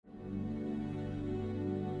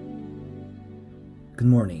Good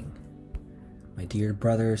morning, my dear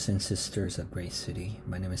brothers and sisters of Grace City.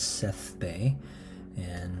 My name is Seth Bay,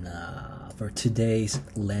 and for today's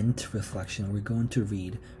Lent reflection, we're going to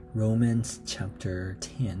read Romans chapter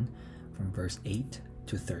 10 from verse 8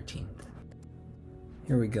 to 13.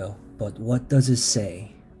 Here we go. But what does it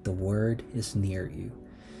say? The word is near you.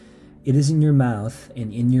 It is in your mouth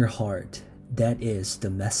and in your heart. That is the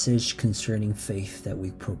message concerning faith that we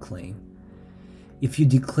proclaim. If you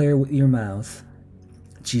declare with your mouth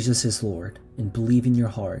Jesus is Lord, and believe in your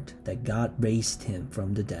heart that God raised him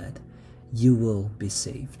from the dead, you will be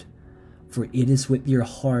saved. For it is with your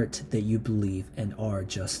heart that you believe and are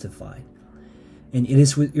justified, and it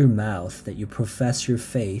is with your mouth that you profess your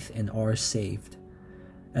faith and are saved.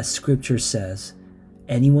 As Scripture says,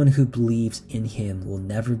 anyone who believes in him will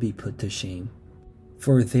never be put to shame.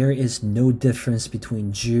 For there is no difference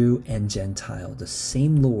between Jew and Gentile. The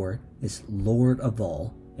same Lord is Lord of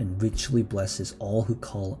all, and richly blesses all who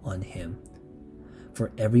call on him.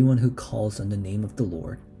 For everyone who calls on the name of the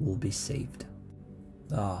Lord will be saved.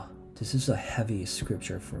 This is a heavy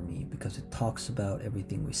scripture for me because it talks about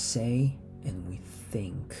everything we say and we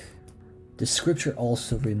think. The scripture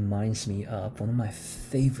also reminds me of one of my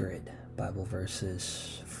favorite Bible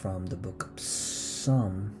verses from the book of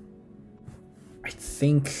Psalm. I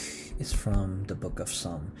think it's from the book of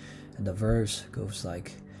Psalm. And the verse goes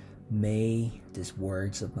like, "May these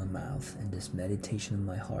words of my mouth and this meditation of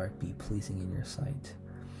my heart be pleasing in your sight."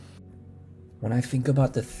 When I think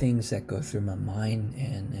about the things that go through my mind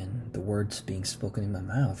and the words being spoken in my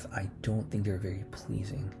mouth, I don't think they're very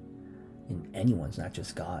pleasing in anyone's, not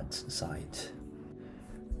just God's, sight.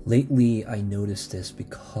 Lately, I noticed this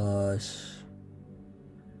because,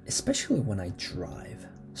 especially when I drive.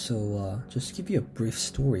 So just to give you a brief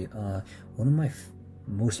story, one of my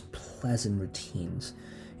most pleasant routines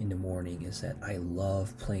in the morning is that I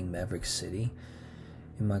love playing Maverick City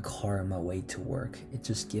in my car on my way to work. It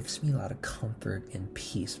just gives me a lot of comfort and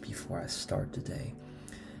peace before I start the day.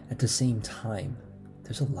 At the same time,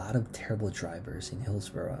 there's a lot of terrible drivers in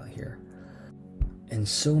Hillsborough out here. And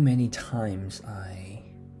so many times I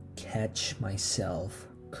catch myself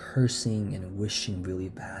cursing and wishing really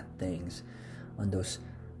bad things on those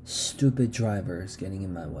stupid drivers getting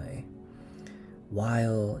in my way,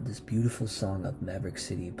 while this beautiful song of Maverick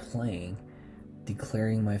City playing,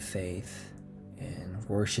 declaring my faith and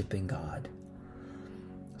worshiping God.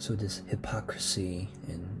 So this hypocrisy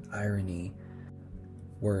and irony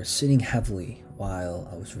were sitting heavily while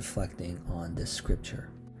I was reflecting on this scripture.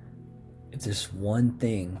 If there's one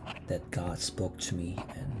thing that God spoke to me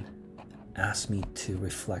and asked me to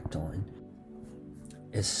reflect on,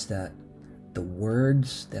 is that the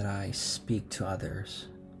words that I speak to others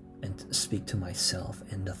and speak to myself,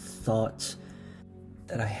 and the thoughts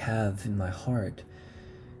that I have in my heart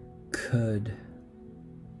could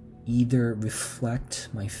either reflect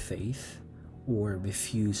my faith or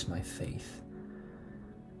refuse my faith.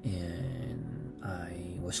 And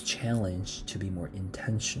I was challenged to be more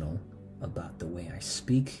intentional about the way I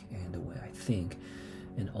speak and the way I think,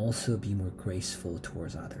 and also be more graceful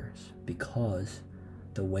towards others, because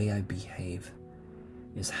the way I behave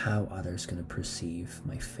is how others going to perceive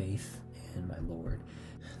my faith and my Lord.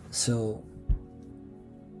 So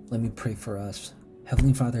let me pray for us.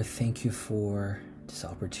 Heavenly Father, thank you for this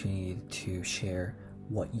opportunity to share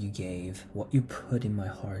what you gave, what you put in my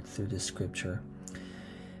heart through this scripture.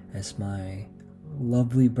 As my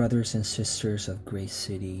lovely brothers and sisters of Grace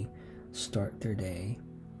City start their day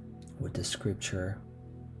with the scripture,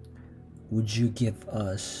 would you give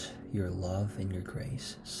us your love and your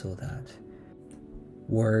grace so that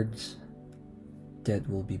words that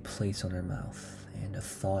will be placed on our mouth and the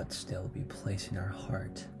thoughts that will be placed in our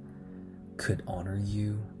heart could honor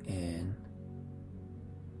you, and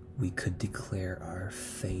we could declare our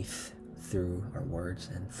faith through our words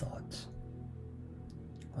and thoughts.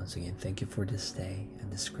 Once again, thank you for this day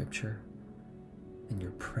and this scripture. In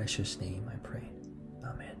your precious name I pray.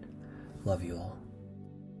 Amen. Love you all.